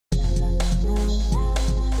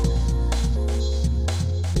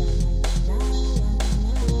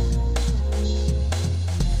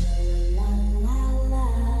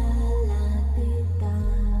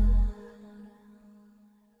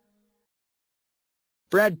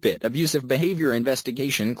Brad Pitt abusive behavior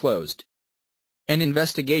investigation closed. An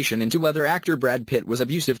investigation into whether actor Brad Pitt was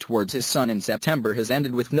abusive towards his son in September has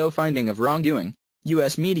ended with no finding of wrongdoing,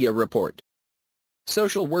 U.S. media report.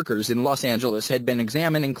 Social workers in Los Angeles had been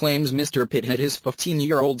examining claims Mr. Pitt had his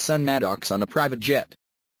 15-year-old son Maddox on a private jet.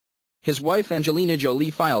 His wife Angelina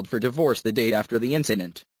Jolie filed for divorce the day after the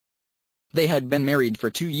incident. They had been married for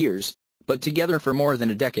 2 years, but together for more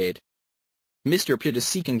than a decade. Mr. Pitt is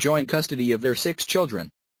seeking joint custody of their 6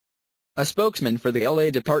 children. A spokesman for the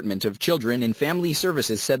LA Department of Children and Family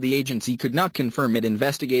Services said the agency could not confirm it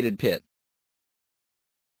investigated Pitt.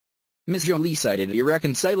 Ms. Jolie cited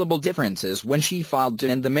irreconcilable differences when she filed to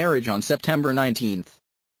end the marriage on September 19.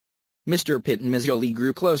 Mr. Pitt and Ms. Jolie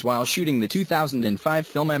grew close while shooting the 2005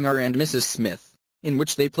 film Mr and Mrs Smith, in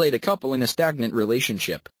which they played a couple in a stagnant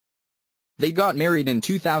relationship. They got married in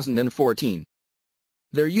 2014.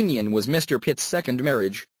 Their union was Mr. Pitt's second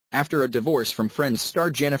marriage, after a divorce from Friends star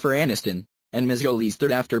Jennifer Aniston, and Ms. Jolie's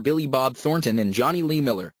third after Billy Bob Thornton and Johnny Lee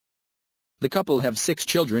Miller. The couple have 6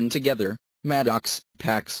 children together, Maddox,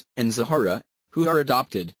 Pax, and Zahara, who are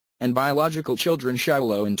adopted, and biological children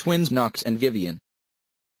Shiloh and twins Knox and Vivian.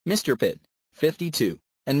 Mr. Pitt, 52,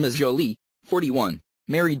 and Ms. Jolie, 41,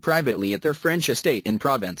 married privately at their French estate in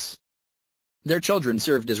Provence. Their children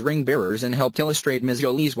served as ring-bearers and helped illustrate Ms.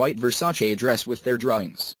 Jolie's white Versace dress with their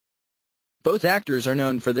drawings. Both actors are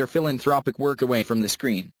known for their philanthropic work away from the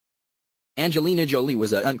screen. Angelina Jolie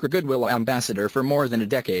was a Goodwill ambassador for more than a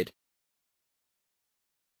decade.